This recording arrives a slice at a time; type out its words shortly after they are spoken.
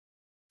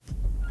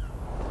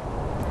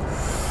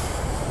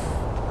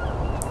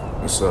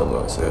What's up,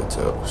 Los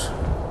Santos?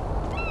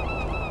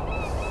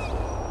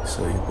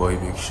 So your boy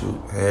Big Shoot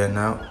heading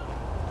out.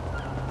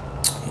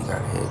 He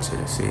gotta head to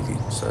the city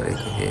so they can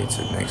head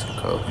to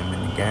Mexico, him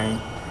in the gang,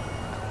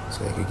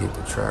 so they could get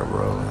the trap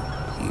rolling.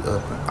 He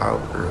up and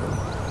out early.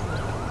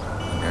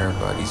 And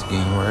everybody's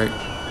getting right,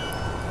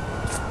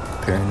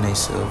 preparing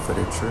themselves for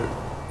the trip.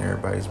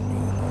 Everybody's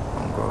meeting up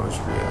on Broad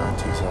Street at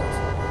Auntie's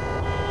house.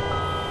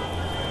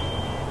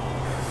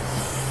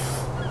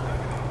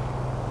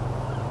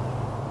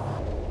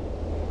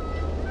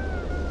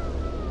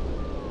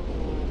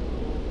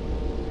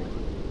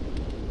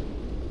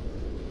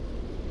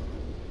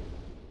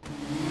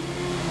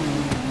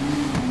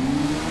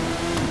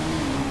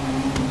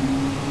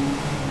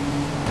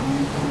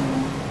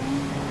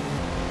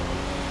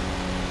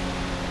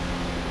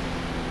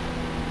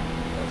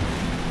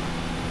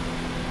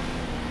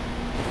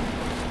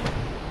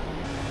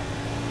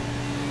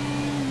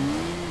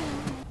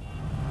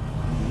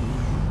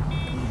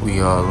 We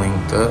all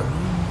linked up,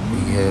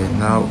 we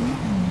heading out,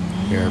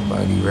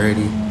 everybody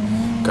ready,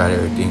 got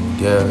everything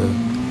together,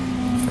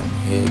 finna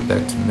head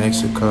back to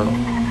Mexico,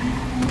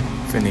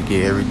 finna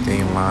get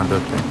everything lined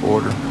up in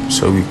order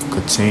so we can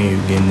continue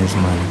getting this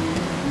money.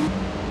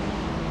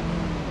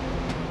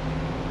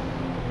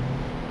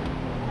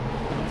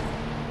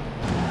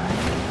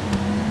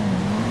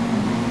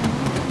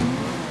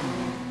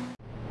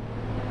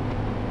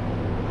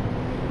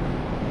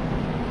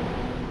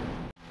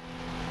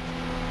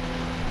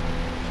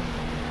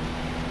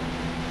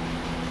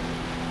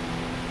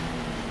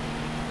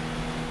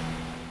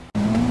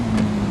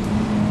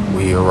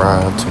 We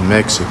arrived to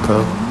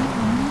Mexico.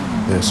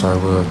 That's our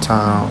little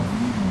town.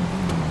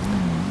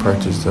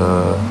 Purchased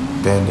a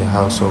abandoned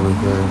house over here.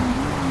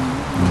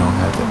 You know,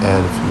 had to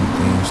add a few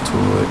things to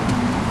it.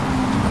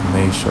 I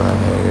made sure I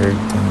had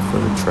everything for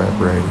the trap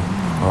ready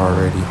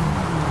already.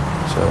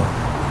 So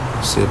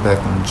sit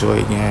back and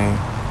enjoy the game.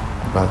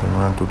 About to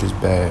run through this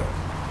bag.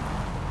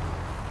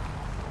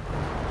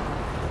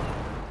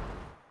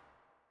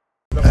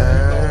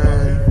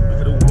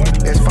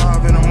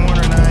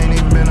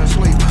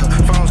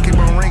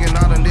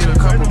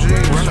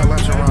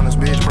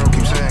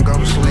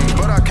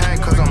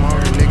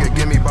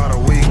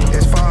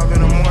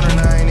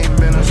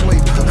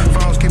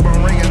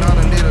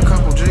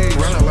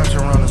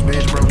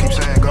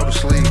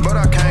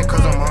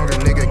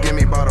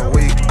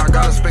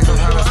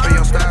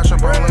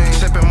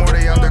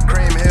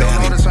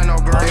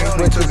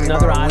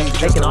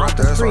 Taken off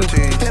the street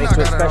thanks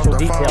to a special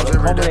detail that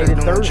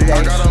culminated Thursday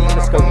in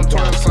Muskogee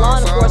County. Law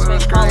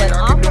enforcement call it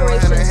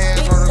Operation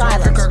Speak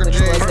Silence,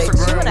 which was a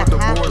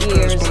 2.5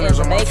 years in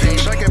the making,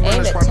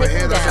 aimed at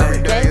taking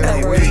down gang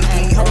members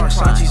and cutting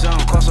crime.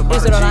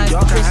 News at 9's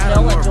Chris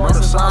Nolan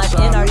joins us live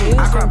in our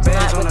newsroom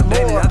tonight with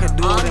more on this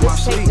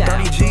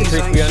takedown.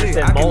 Chris, we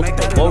understand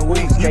multiple local,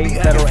 state,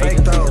 federal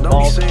agencies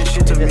involved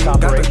in this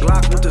operation.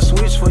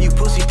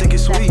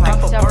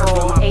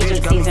 Several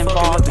agencies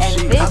involved, and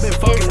this is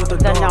the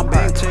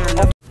number.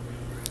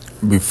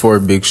 Before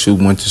Big Shoot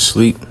went to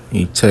sleep,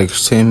 he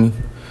texted Timmy.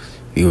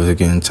 He was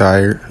getting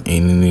tired and he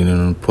needed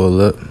him to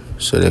pull up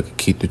so they could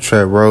keep the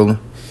trap rolling.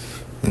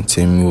 And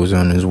Timmy was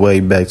on his way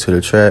back to the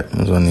trap. It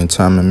was only a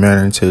time and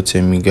matter until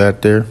Timmy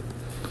got there.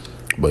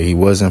 But he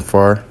wasn't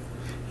far.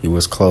 He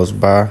was close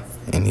by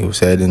and he was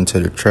heading to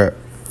the trap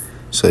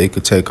so he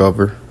could take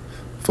over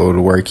for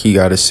the work he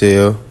got to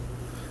sell,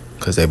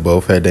 because they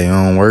both had their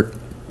own work.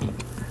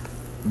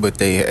 But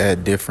they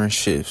had different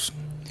shifts.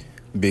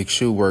 Big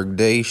Shoot worked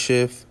day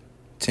shift.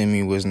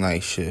 Timmy was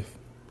night shift.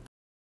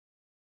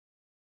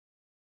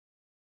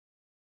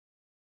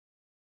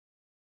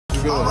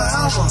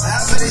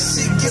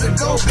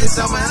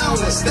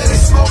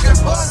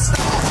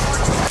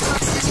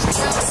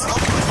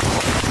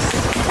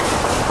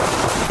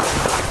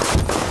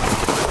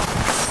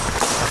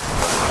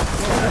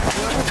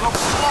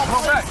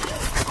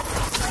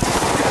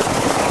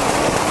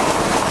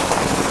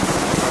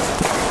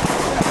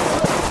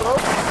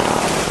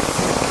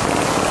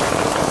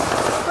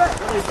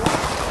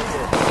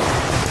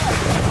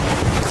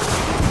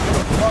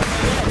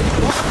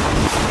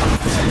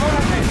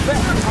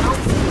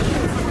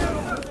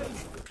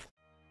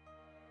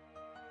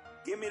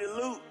 Give me the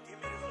loot.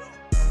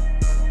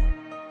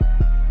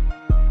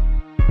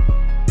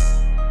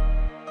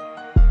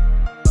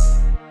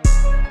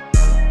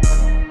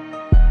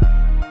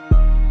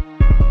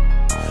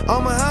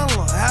 I'm a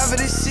handler, however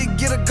this shit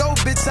get a go,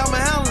 bitch, I'm a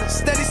handler.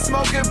 Steady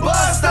smoking,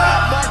 bust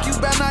stop. Mark, you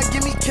better not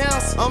give me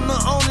counts. I'm the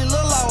only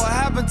little what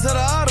happened to the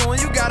other one,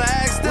 you gotta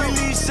ask them. We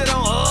leave shit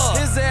on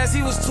his ass,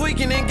 he was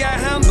tweaking and got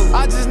handled.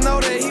 I just know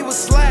that he was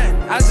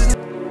slack.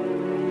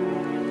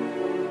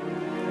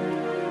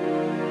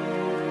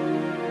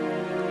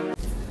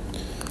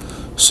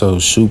 So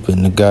Shoop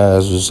and the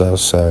guys was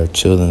outside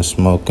chilling,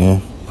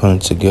 smoking, putting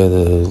together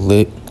a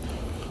lick,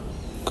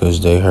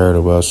 because they heard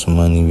about some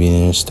money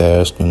being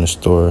stashed in the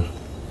store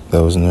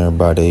that was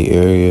nearby their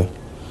area.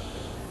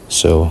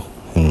 So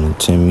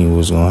Timmy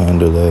was gonna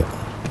handle that.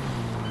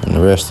 And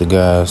the rest of the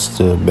guys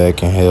stood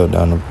back and held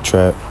down the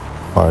trap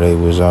while they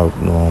was out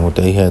doing what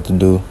they had to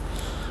do.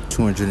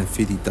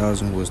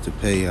 $250,000 was the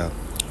payout.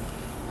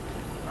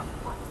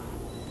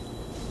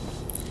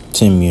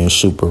 Timmy and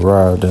Shoop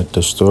arrived at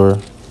the store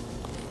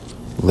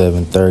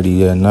 11:30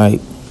 that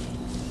night.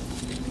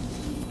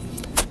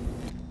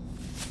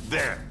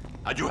 There.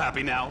 Are you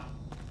happy now?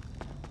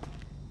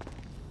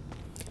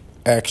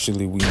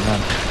 Actually, we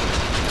not.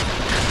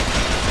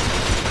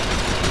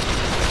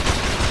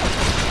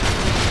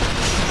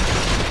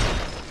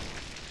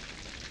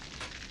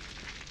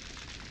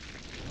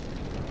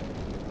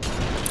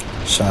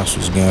 Shots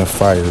was getting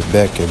fired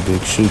back at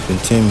Big Shoop and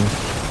Timmy.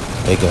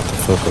 They got the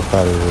fuck up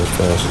out of there as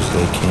fast as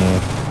they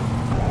can.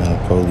 And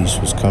the police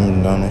was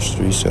coming down the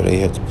street, so they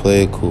had to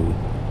play it cool.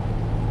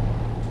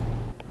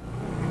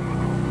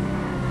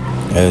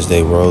 As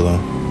they rolling,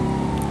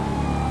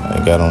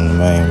 I got on the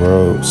main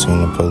road,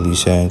 seen the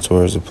police heading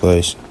towards the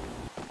place.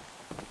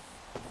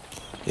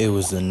 It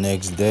was the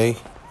next day,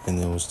 and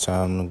it was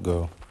time to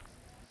go.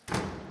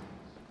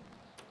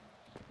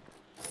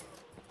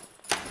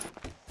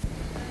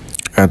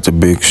 After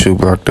Big Shoop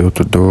locked up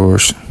the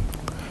doors,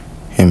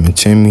 him and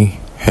Timmy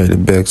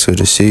headed back to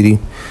the city.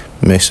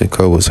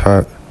 Mexico was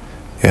hot.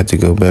 They had to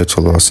go back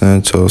to Los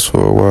Santos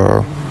for a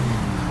while.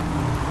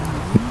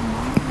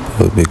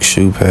 But Big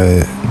Shoop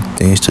had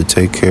things to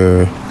take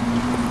care of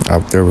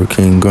out there with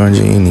King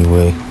Gunja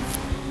anyway.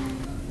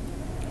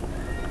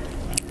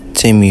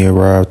 Timmy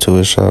arrived to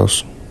his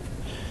house.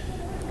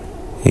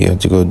 He had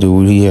to go do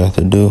what he had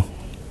to do.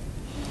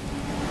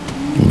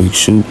 Big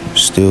Shoop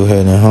still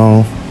heading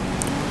home,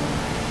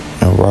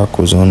 and Rock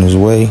was on his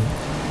way,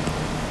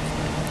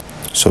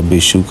 so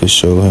Big Shoop could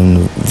show him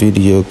the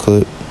video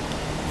clip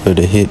of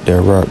the hit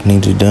that Rock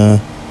needed done.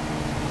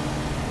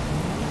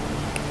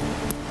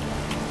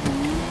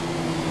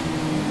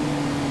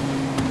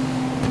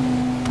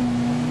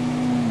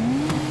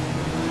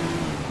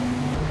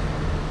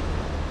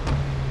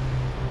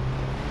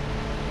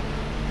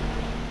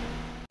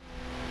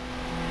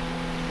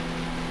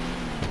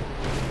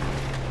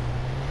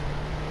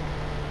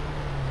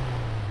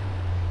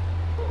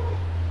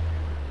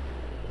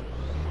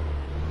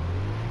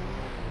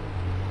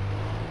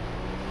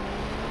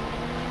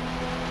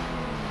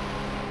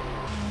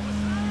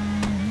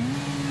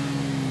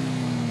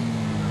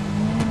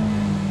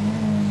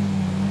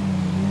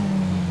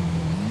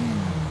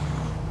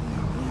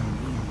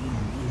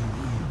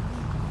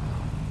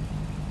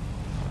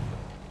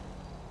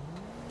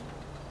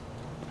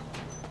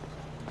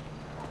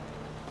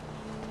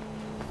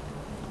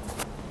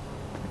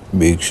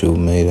 Big Shoop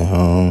made it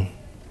home.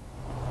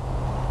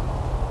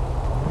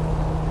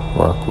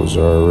 Rock was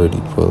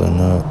already pulling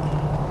up.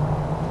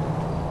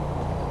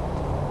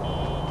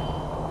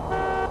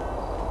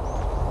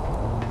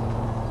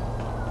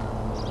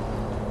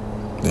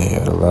 They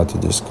had a lot to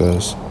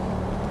discuss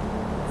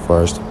as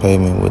far as the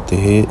payment with the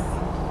hit,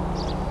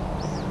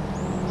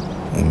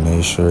 and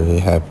made sure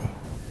it happened.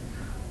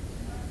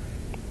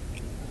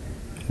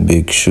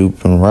 Big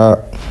Shoop and Rock.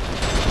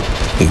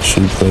 Big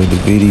Shoop played the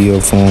video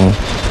for him,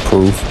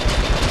 proof.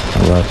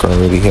 And Rock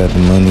already had the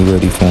money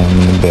ready for him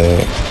in the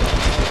bag.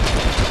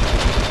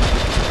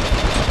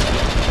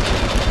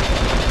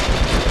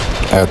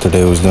 After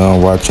they was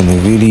done watching the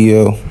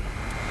video,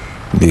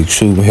 Big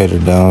Shoop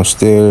headed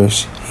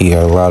downstairs. He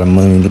had a lot of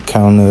money to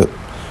count up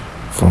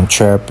from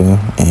trapping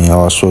and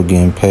also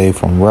getting paid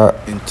from Rock.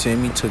 And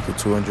Timmy took the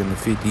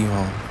 $250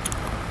 home.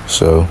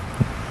 So,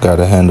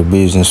 gotta handle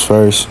business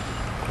first.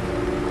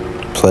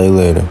 Play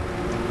later.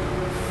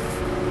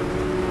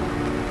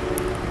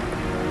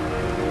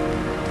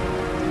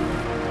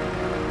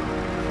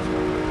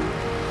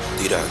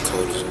 D-Dot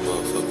cold as a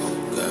motherfucker,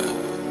 God.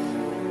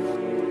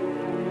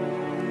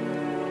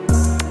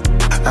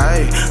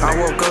 Hey, I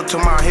woke up to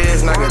my head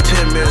and I got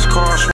 10 missed calls.